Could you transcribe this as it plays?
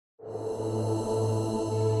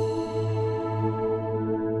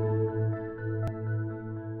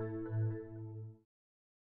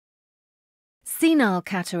Senile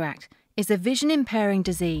cataract is a vision-impairing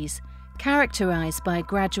disease characterized by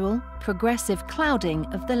gradual, progressive clouding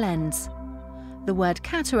of the lens. The word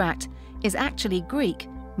cataract is actually Greek,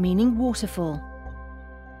 meaning waterfall.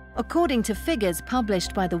 According to figures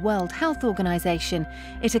published by the World Health Organization,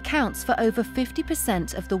 it accounts for over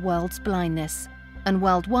 50% of the world's blindness. And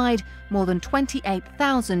worldwide, more than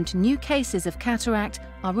 28,000 new cases of cataract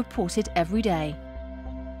are reported every day.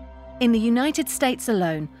 In the United States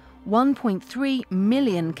alone, 1.3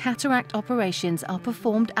 million cataract operations are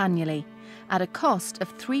performed annually, at a cost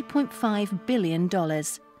of $3.5 billion.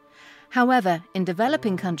 However, in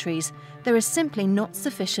developing countries, there is simply not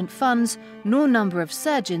sufficient funds nor number of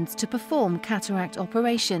surgeons to perform cataract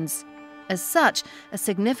operations. As such, a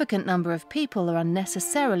significant number of people are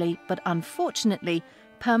unnecessarily, but unfortunately,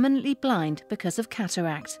 permanently blind because of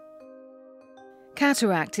cataract.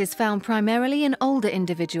 Cataract is found primarily in older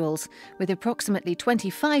individuals, with approximately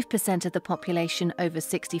 25% of the population over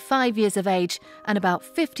 65 years of age and about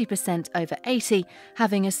 50% over 80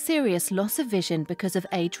 having a serious loss of vision because of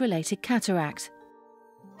age-related cataract.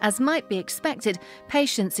 As might be expected,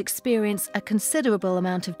 patients experience a considerable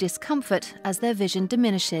amount of discomfort as their vision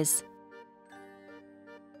diminishes.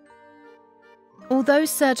 Although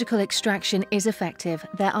surgical extraction is effective,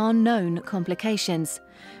 there are known complications.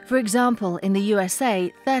 For example, in the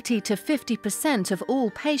USA, 30 to 50% of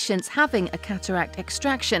all patients having a cataract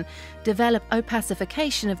extraction develop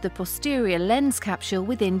opacification of the posterior lens capsule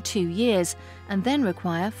within 2 years and then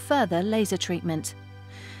require further laser treatment.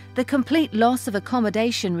 The complete loss of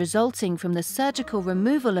accommodation resulting from the surgical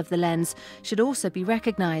removal of the lens should also be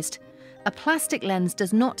recognized. A plastic lens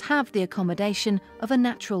does not have the accommodation of a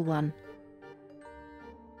natural one.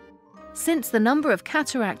 Since the number of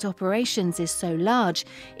cataract operations is so large,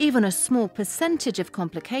 even a small percentage of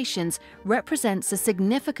complications represents a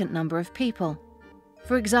significant number of people.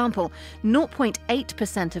 For example,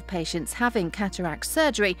 0.8% of patients having cataract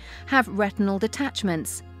surgery have retinal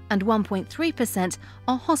detachments, and 1.3%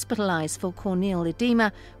 are hospitalized for corneal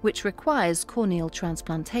edema, which requires corneal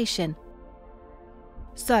transplantation.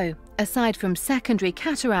 So, aside from secondary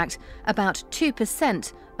cataract, about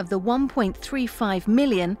 2% of the 1.35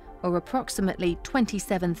 million, or approximately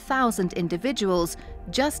 27,000 individuals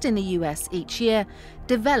just in the US each year,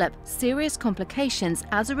 develop serious complications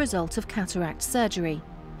as a result of cataract surgery.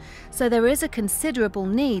 So there is a considerable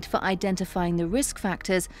need for identifying the risk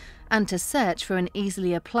factors and to search for an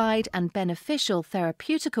easily applied and beneficial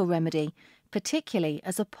therapeutical remedy, particularly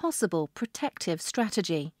as a possible protective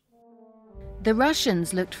strategy. The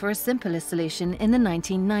Russians looked for a simpler solution in the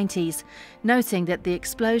 1990s, noting that the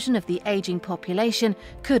explosion of the aging population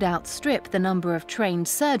could outstrip the number of trained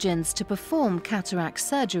surgeons to perform cataract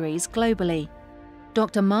surgeries globally.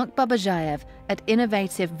 Dr. Mark Babizhayev at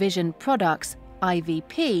Innovative Vision Products,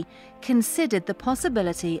 IVP, considered the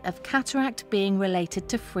possibility of cataract being related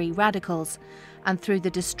to free radicals, and through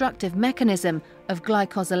the destructive mechanism of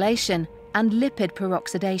glycosylation and lipid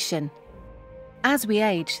peroxidation. As we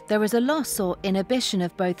age, there is a loss or inhibition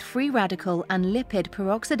of both free radical and lipid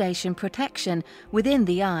peroxidation protection within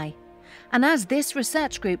the eye. And as this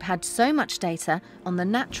research group had so much data on the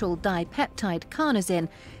natural dipeptide carnosine,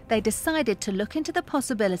 they decided to look into the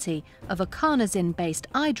possibility of a carnosine-based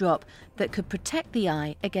eye drop that could protect the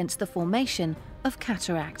eye against the formation of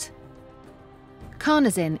cataract.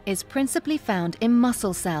 Carnosine is principally found in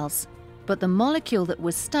muscle cells, but the molecule that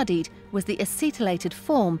was studied was the acetylated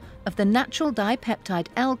form of the natural dipeptide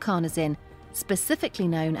L-carnosine, specifically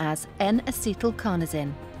known as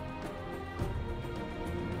N-acetylcarnosine.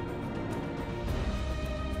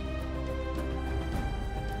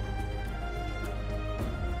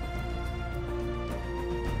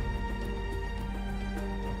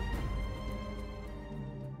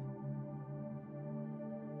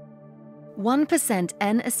 %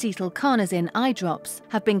 N-acetylcarnosine eye drops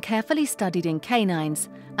have been carefully studied in canines,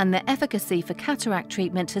 and their efficacy for cataract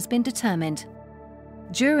treatment has been determined.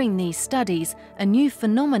 During these studies, a new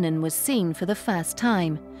phenomenon was seen for the first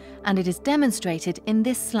time, and it is demonstrated in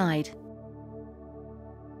this slide.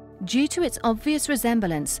 Due to its obvious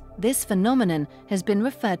resemblance, this phenomenon has been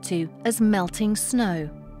referred to as melting snow.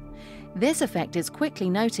 This effect is quickly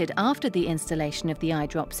noted after the installation of the eye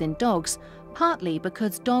drops in dogs, partly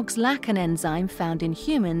because dogs lack an enzyme found in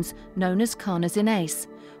humans known as carnosinase,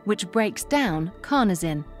 which breaks down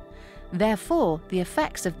carnosine. Therefore, the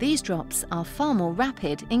effects of these drops are far more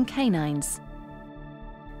rapid in canines.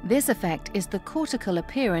 This effect is the cortical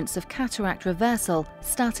appearance of cataract reversal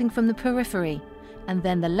starting from the periphery, and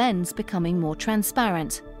then the lens becoming more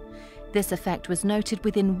transparent. This effect was noted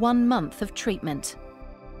within 1 month of treatment.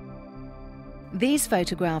 These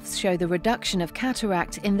photographs show the reduction of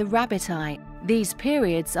cataract in the rabbit eye, These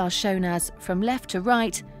periods are shown as from left to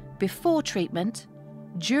right, before treatment,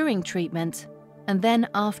 during treatment, and then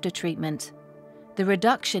after treatment. The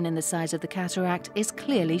reduction in the size of the cataract is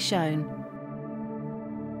clearly shown.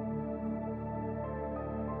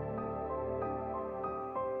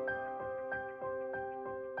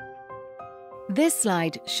 This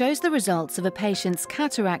slide shows the results of a patient's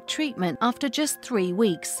cataract treatment after just 3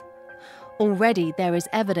 weeks. Already there is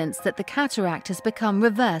evidence that the cataract has become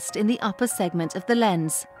reversed in the upper segment of the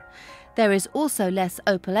lens. There is also less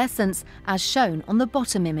opalescence as shown on the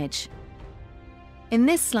bottom image. In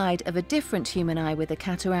this slide of a different human eye with a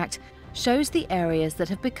cataract shows the areas that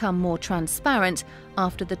have become more transparent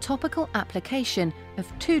after the topical application of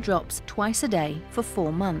 2 drops twice a day for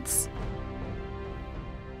 4 months.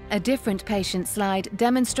 A different patient slide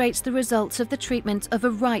demonstrates the results of the treatment of a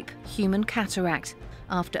ripe human cataract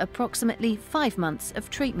after approximately 5 months of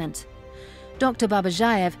treatment. Dr.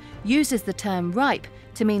 Babizhayev uses the term ripe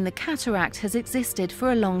to mean the cataract has existed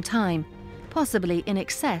for a long time, possibly in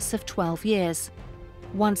excess of 12 years.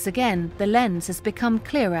 Once again, the lens has become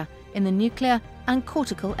clearer in the nuclear and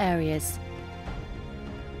cortical areas.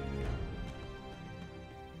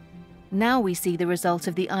 Now we see the result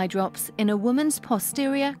of the eye drops in a woman's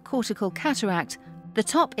posterior cortical cataract. The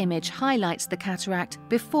top image highlights the cataract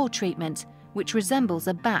before treatment, which resembles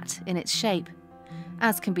a bat in its shape.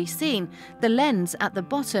 As can be seen, the lens at the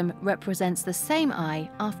bottom represents the same eye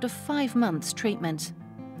after 5 months treatment.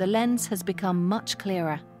 The lens has become much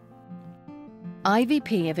clearer.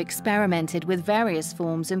 IVP have experimented with various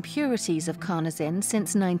forms and purities of carnosine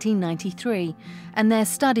since 1993, and their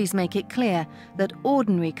studies make it clear that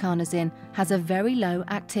ordinary carnosine has a very low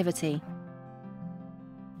activity.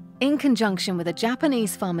 In conjunction with a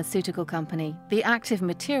Japanese pharmaceutical company, the active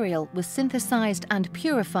material was synthesized and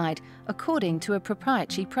purified according to a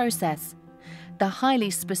proprietary process. The highly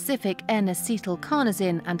specific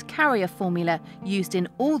N-acetylcarnosine and carrier formula used in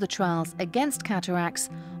all the trials against cataracts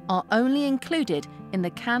are only included in the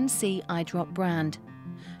Can-C eyedrop brand.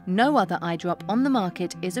 No other eyedrop on the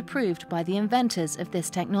market is approved by the inventors of this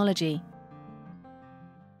technology.